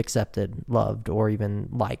accepted, loved, or even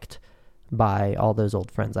liked by all those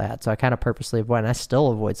old friends I had. So I kind of purposely avoid, and I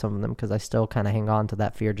still avoid some of them because I still kind of hang on to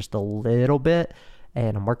that fear just a little bit,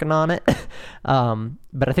 and I'm working on it.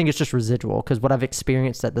 But I think it's just residual, because what I've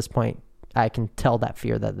experienced at this point, I can tell that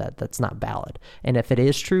fear that's not valid. And if it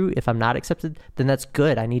is true, if I'm not accepted, then that's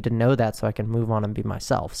good. I need to know that so I can move on and be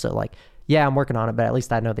myself. So like, yeah, I'm working on it, but at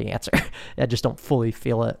least I know the answer. I just don't fully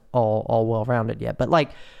feel it all well-rounded yet. But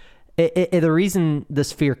like, the reason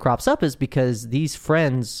this fear crops up is because these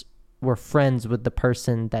friends were friends with the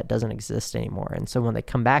person that doesn't exist anymore. And so when they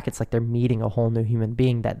come back, it's like they're meeting a whole new human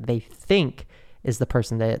being that they think is the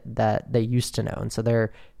person that they used to know. And so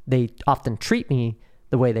they often treat me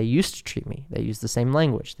the way they used to treat me. They use the same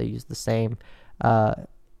language. They use the same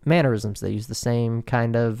mannerisms. They use the same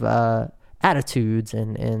kind of attitudes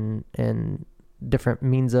and different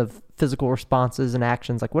means of physical responses and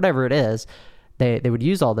actions, like whatever it is, they would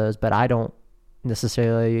use all those, but I don't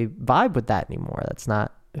necessarily vibe with that anymore. That's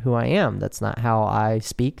not who I am. That's not how I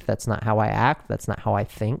speak. That's not how I act. That's not how I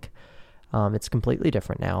think. It's completely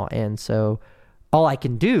different now. And so all I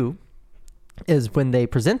can do is when they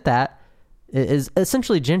present that is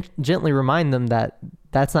essentially gently remind them that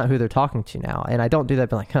that's not who they're talking to now. And I don't do that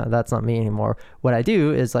being like, that's not me anymore. What I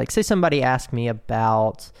do is like, say somebody asked me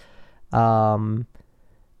about,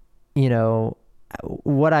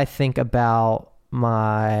 what I think about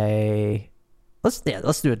my, let's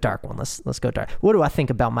do a dark one. Let's go dark. What do I think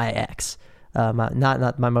about my ex?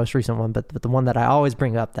 Not my most recent one, but the one that I always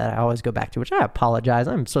bring up, that I always go back to, which I apologize.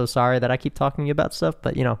 I'm so sorry that I keep talking about stuff,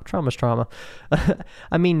 but trauma's trauma.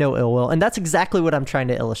 I mean, no ill will. And that's exactly what I'm trying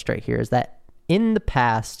to illustrate here, is that in the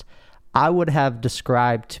past, I would have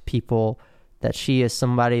described to people that she is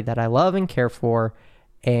somebody that I love and care for,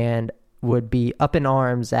 and would be up in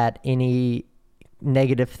arms at any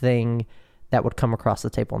negative thing that would come across the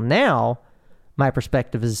table. Now, my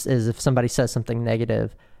perspective is if somebody says something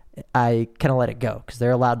negative, I kind of let it go, because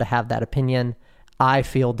they're allowed to have that opinion. I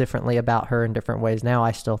feel differently about her in different ways now.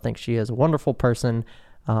 I still think she is a wonderful person,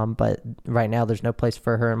 but right now there's no place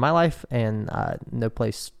for her in my life, and no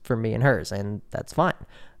place for me in hers, and that's fine.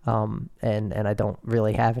 And I don't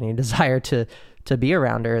really have any desire to be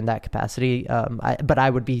around her in that capacity. But I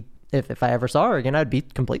would be, if I ever saw her again, I'd be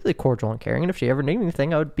completely cordial and caring. And if she ever needed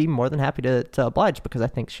anything, I would be more than happy to oblige, because I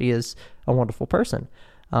think she is a wonderful person.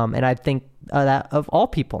 And I think that of all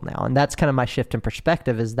people now, and that's kind of my shift in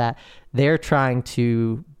perspective, is that they're trying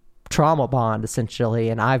to trauma bond essentially,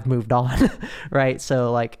 and I've moved on, right?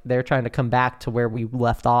 So like they're trying to come back to where we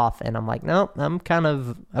left off, and I'm like, no, I'm kind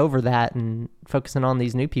of over that and focusing on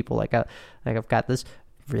these new people. Like I've got this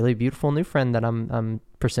really beautiful new friend that I'm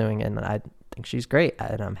pursuing, and I think she's great,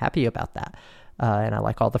 and I'm happy about that. And I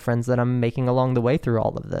like all the friends that I'm making along the way through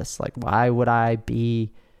all of this. Like, why would I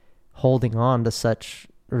be holding on to such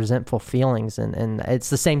resentful feelings? And it's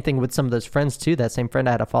the same thing with some of those friends too. That same friend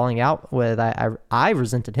I had a falling out with, I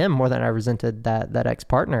resented him more than I resented that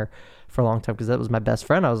ex-partner for a long time, because that was my best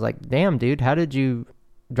friend. I was like, damn dude, how did you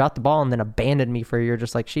drop the ball and then abandon me for a year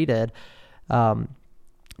just like she did?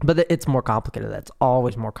 But it's more complicated. That's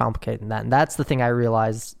always more complicated than that. And that's the thing I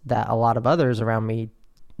realized that a lot of others around me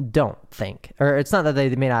don't think, or it's not that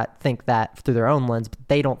they may not think that through their own lens, but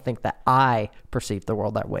they don't think that I perceive the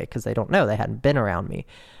world that way, because they don't know, they hadn't been around me.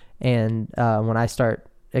 And when I start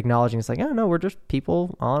acknowledging, it's like, oh no, we're just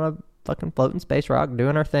people on a fucking floating space rock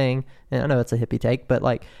doing our thing. And I know it's a hippie take, but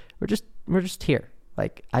like we're just here.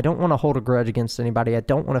 Like, I don't want to hold a grudge against anybody. I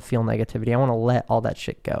don't want to feel negativity. I want to let all that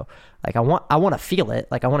shit go. Like, I want to feel it.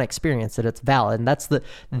 Like, I want to experience it. It's valid. And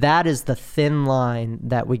that is the thin line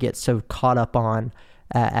that we get so caught up on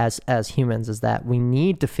as humans, is that we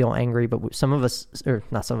need to feel angry, but some of us, or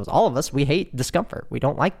not some of us, all of us, we hate discomfort. We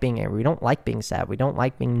don't like being angry. We don't like being sad. We don't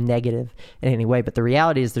like being negative in any way. But the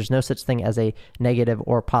reality is there's no such thing as a negative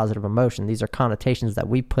or positive emotion. These are connotations that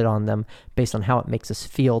we put on them based on how it makes us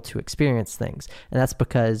feel to experience things. And that's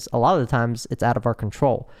because a lot of the times it's out of our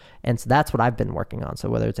control. And so that's what I've been working on. So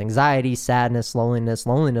whether it's anxiety, sadness,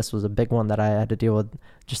 loneliness was a big one that I had to deal with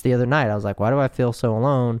just the other night. I was like, why do I feel so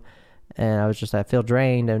alone? And I feel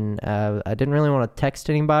drained, and I didn't really want to text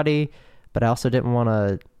anybody, but I also didn't want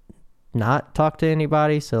to not talk to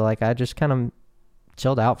anybody. So like, I just kind of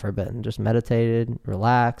chilled out for a bit and just meditated,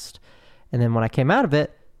 relaxed. And then when I came out of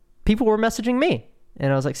it, people were messaging me,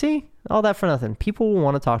 and I was like, see, all that for nothing. People will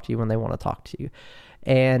want to talk to you when they want to talk to you.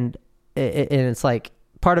 And it's like,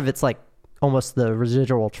 part of it's like almost the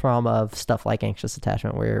residual trauma of stuff like anxious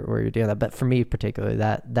attachment where you're doing that. But for me particularly,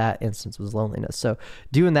 that instance was loneliness. So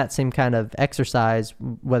doing that same kind of exercise,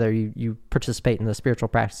 whether you participate in the spiritual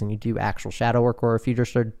practice and you do actual shadow work, or if you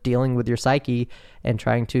just are dealing with your psyche and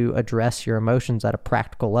trying to address your emotions at a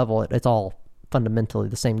practical level, it's all fundamentally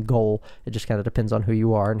the same goal. It just kind of depends on who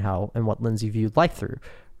you are and how and what lens you view life through,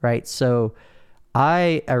 right? So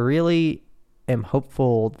I really am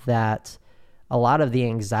hopeful that a lot of the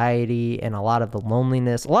anxiety and a lot of the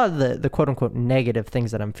loneliness, a lot of the quote unquote negative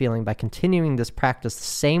things that I'm feeling, by continuing this practice the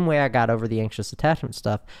same way I got over the anxious attachment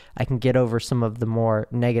stuff, I can get over some of the more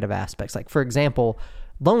negative aspects. Like, for example,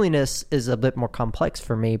 loneliness is a bit more complex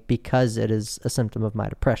for me because it is a symptom of my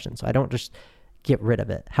depression. So I don't just get rid of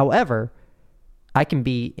it. However, I can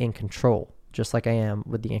be in control, just like I am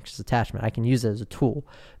with the anxious attachment. I can use it as a tool,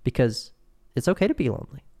 because it's okay to be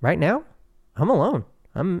lonely. Right now, I'm alone.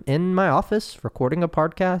 I'm in my office recording a poor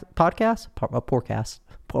podcast,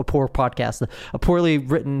 a poorly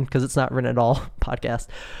written, because it's not written at all, podcast.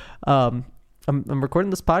 I'm recording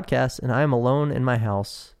this podcast, and I am alone in my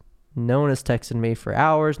house. No one has texted me for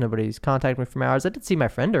hours. Nobody's contacted me for hours. I did see my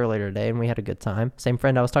friend earlier today, and we had a good time. Same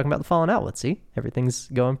friend I was talking about the falling out with. See, everything's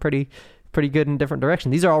going pretty good in different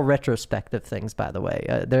direction. These are all retrospective things, by the way.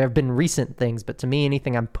 There have been recent things, but to me,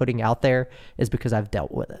 anything I'm putting out there is because I've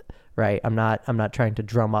dealt with it, right? I'm not trying to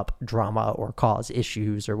drum up drama or cause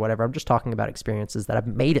issues or whatever. I'm just talking about experiences that I've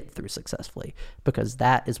made it through successfully, because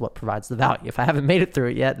that is what provides the value. If I haven't made it through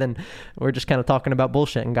it yet, then we're just kind of talking about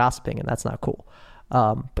bullshit and gossiping, and that's not cool.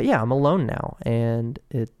 But yeah, I'm alone now, and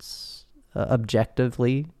it's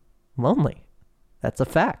objectively lonely. That's a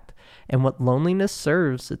fact. And what loneliness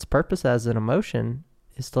serves its purpose as an emotion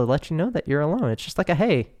is to let you know that you're alone. It's just like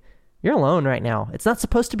hey, you're alone right now. It's not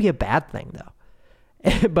supposed to be a bad thing though.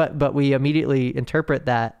 but we immediately interpret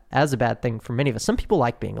that as a bad thing for many of us. Some people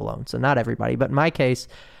like being alone, so not everybody. But in my case,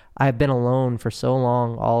 I've been alone for so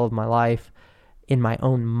long, all of my life, in my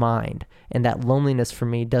own mind. And that loneliness for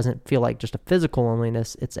me doesn't feel like just a physical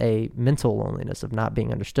loneliness. It's a mental loneliness of not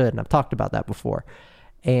being understood. And I've talked about that before.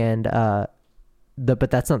 And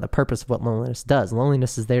but that's not the purpose of what loneliness does.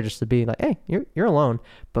 Loneliness is there just to be like, hey, you're alone.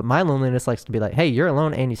 But my loneliness likes to be like, hey, you're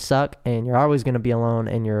alone and you suck and you're always going to be alone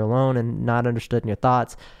and you're alone and not understood in your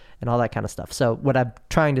thoughts and all that kind of stuff. So what I'm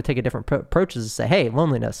trying to take a different approach is to say, hey,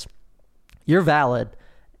 loneliness, you're valid,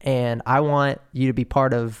 and I want you to be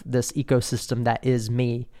part of this ecosystem that is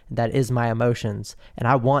me, that is my emotions. And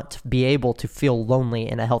I want to be able to feel lonely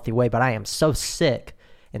in a healthy way, but I am so sick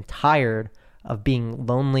and tired of being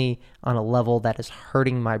lonely on a level that is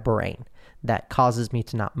hurting my brain, that causes me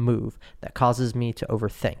to not move, that causes me to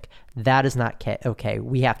overthink. That is not okay.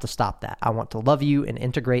 We have to stop that. I want to love you and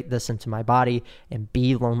integrate this into my body and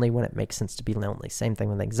be lonely when it makes sense to be lonely. Same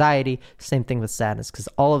thing with anxiety, same thing with sadness, because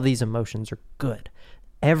all of these emotions are good.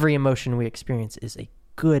 Every emotion we experience is a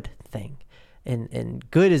good thing. And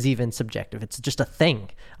good is even subjective. It's just a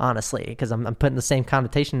thing, honestly, because I'm putting the same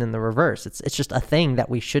connotation in the reverse. It's just a thing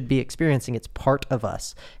that we should be experiencing. It's part of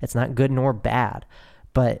us. It's not good nor bad,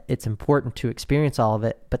 but it's important to experience all of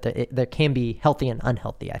it. But there can be healthy and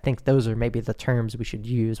unhealthy. I think those are maybe the terms we should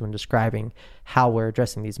use when describing how we're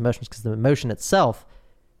addressing these emotions, because the emotion itself,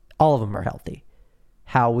 all of them are healthy.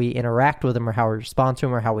 How we interact with them or how we respond to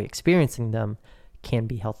them or how we experiencing them can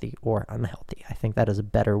be healthy or unhealthy. I think that is a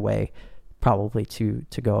better way probably to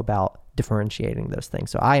go about differentiating those things.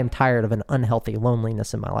 So I am tired of an unhealthy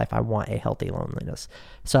loneliness in my life. I want a healthy loneliness.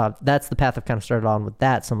 So that's the path I've kind of started on with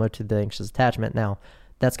that, similar to the anxious attachment. Now,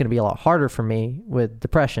 that's going to be a lot harder for me with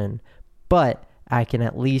depression, but I can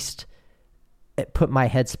at least put my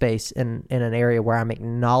headspace in an area where I'm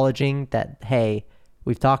acknowledging that, hey,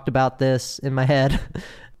 we've talked about this in my head.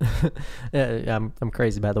 I'm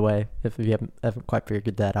crazy, by the way, if you haven't quite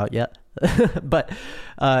figured that out yet. But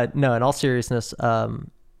no, in all seriousness,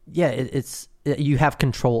 it's you have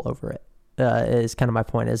control over it, is kind of my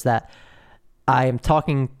point, is that I am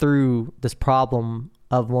talking through this problem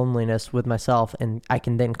of loneliness with myself, and I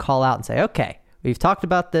can then call out and say, okay, we've talked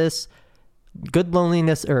about this. Good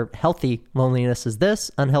loneliness or healthy loneliness is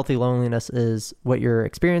this. Unhealthy loneliness is what you're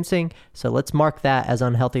experiencing. So let's mark that as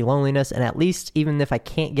unhealthy loneliness. And at least, even if I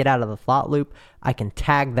can't get out of the thought loop, I can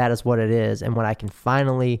tag that as what it is. And when I can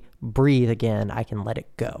finally breathe again, I can let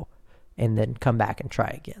it go and then come back and try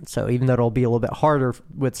again. So even though it'll be a little bit harder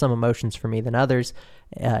with some emotions for me than others,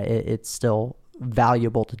 it's still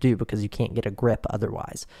valuable to do because you can't get a grip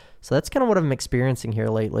otherwise. So that's kind of what I'm experiencing here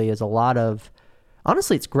lately, is a lot of,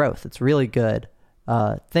 honestly, it's growth. It's really good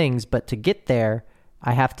things. But to get there,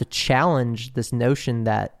 I have to challenge this notion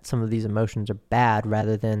that some of these emotions are bad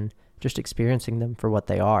rather than just experiencing them for what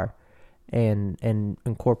they are and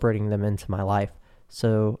incorporating them into my life.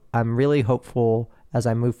 So I'm really hopeful as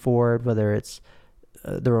I move forward, whether it's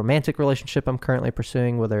the romantic relationship I'm currently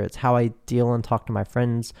pursuing, whether it's how I deal and talk to my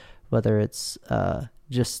friends, whether it's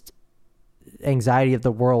just anxiety of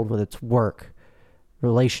the world, whether it's work,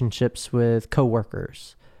 relationships with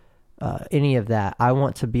coworkers, any of that. I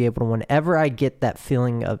want to be able to, whenever I get that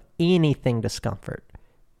feeling of anything discomfort,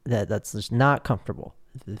 that's just not comfortable,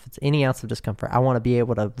 if it's any ounce of discomfort, I want to be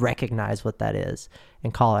able to recognize what that is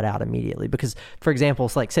and call it out immediately. Because, for example,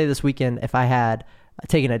 it's like, say this weekend, if I had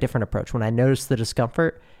taken a different approach, when I noticed the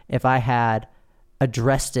discomfort, if I had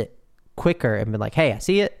addressed it quicker and been like, hey, I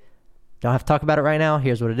see it, don't have to talk about it right now,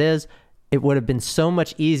 here's what it is, it would have been so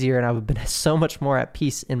much easier, and I would have been so much more at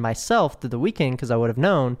peace in myself through the weekend, because I would have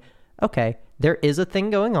known, okay, there is a thing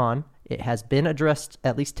going on. It has been addressed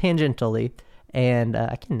at least tangentially, and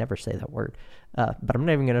I can never say that word, but I'm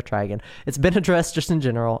not even going to try again. It's been addressed just in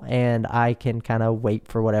general, and I can kind of wait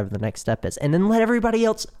for whatever the next step is, and then let everybody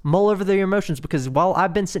else mull over their emotions, because while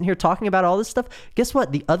I've been sitting here talking about all this stuff, guess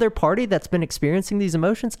what? The other party that's been experiencing these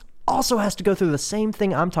emotions also has to go through the same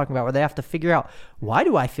thing I'm talking about, where they have to figure out, why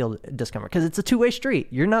do I feel discomfort? Because it's a two-way street.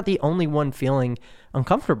 You're not the only one feeling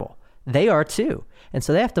uncomfortable. they are too. And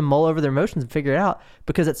so they have to mull over their emotions and figure it out,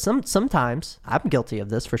 because sometimes I'm guilty of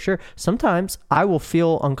this for sure. Sometimes I will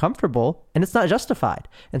feel uncomfortable and it's not justified.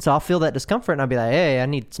 And so I'll feel that discomfort and I'll be like, hey, I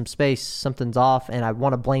need some space. Something's off. And I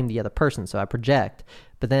want to blame the other person. So I project,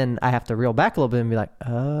 but then I have to reel back a little bit and be like,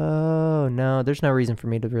 oh no, there's no reason for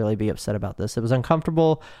me to really be upset about this. It was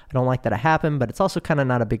uncomfortable. I don't like that it happened, but it's also kind of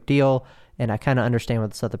not a big deal. And I kind of understand where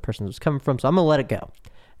this other person was coming from. So I'm going to let it go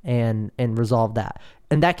and resolve that.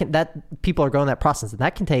 And that people are going that process, and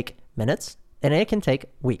that can take minutes and it can take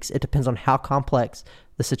weeks. It depends on how complex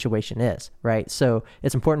the situation is, right? So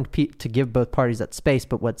it's important to give both parties that space,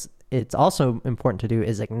 but it's also important to do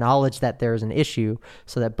is acknowledge that there is an issue,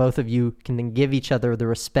 so that both of you can then give each other the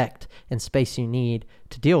respect and space you need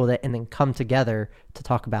to deal with it, and then come together to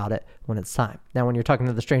talk about it when it's time. Now, when you're talking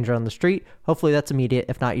to the stranger on the street, hopefully that's immediate.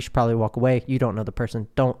 If not, you should probably walk away. You don't know the person.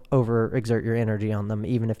 Don't overexert your energy on them,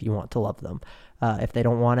 even if you want to love them. If they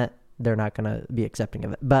don't want it, they're not going to be accepting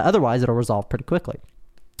of it. But otherwise, it'll resolve pretty quickly.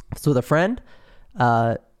 So with a friend,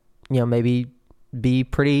 maybe be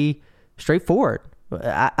pretty straightforward.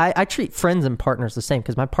 I treat friends and partners the same,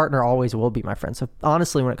 because my partner always will be my friend. So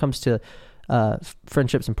honestly, when it comes to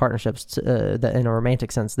friendships and partnerships in a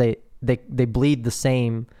romantic sense, they bleed the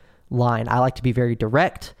same line. I like to be very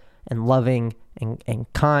direct and loving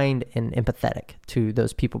and kind and empathetic to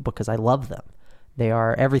those people, because I love them. They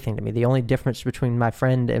are everything to me. The only difference between my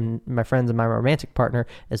friends and my romantic partner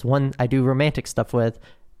is one I do romantic stuff with,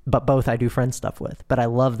 but both I do friend stuff with. But I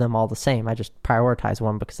love them all the same. I just prioritize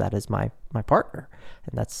one because that is my partner.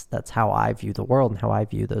 And that's how I view the world and how I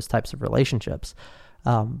view those types of relationships.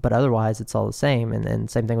 But otherwise, it's all the same. And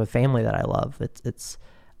same thing with family that I love.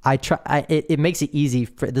 It makes it easy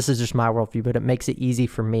this is just my worldview, but it makes it easy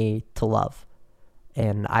for me to love.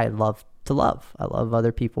 And I love to love. I love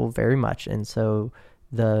other people very much. And so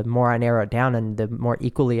the more I narrow it down and the more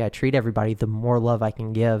equally I treat everybody, the more love I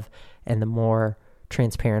can give, and the more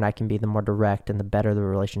transparent I can be, the more direct, and the better the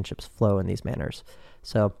relationships flow in these manners.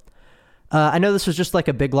 So I know this was just like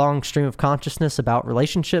a big long stream of consciousness about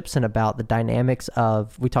relationships and about the dynamics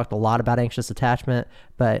of, we talked a lot about anxious attachment,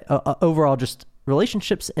 but overall just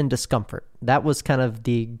relationships and discomfort. That was kind of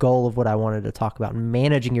the goal of what I wanted to talk about,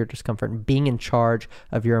 managing your discomfort and being in charge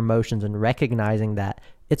of your emotions, and recognizing that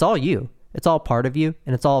it's all you, it's all part of you,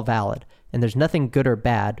 and it's all valid. And there's nothing good or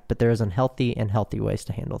bad, but there is unhealthy and healthy ways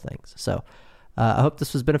to handle things. So I hope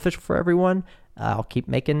this was beneficial for everyone. I'll keep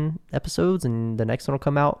making episodes, and the next one will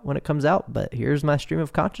come out when it comes out. But here's my stream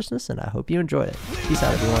of consciousness, and I hope you enjoy it. Peace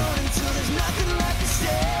out, everyone.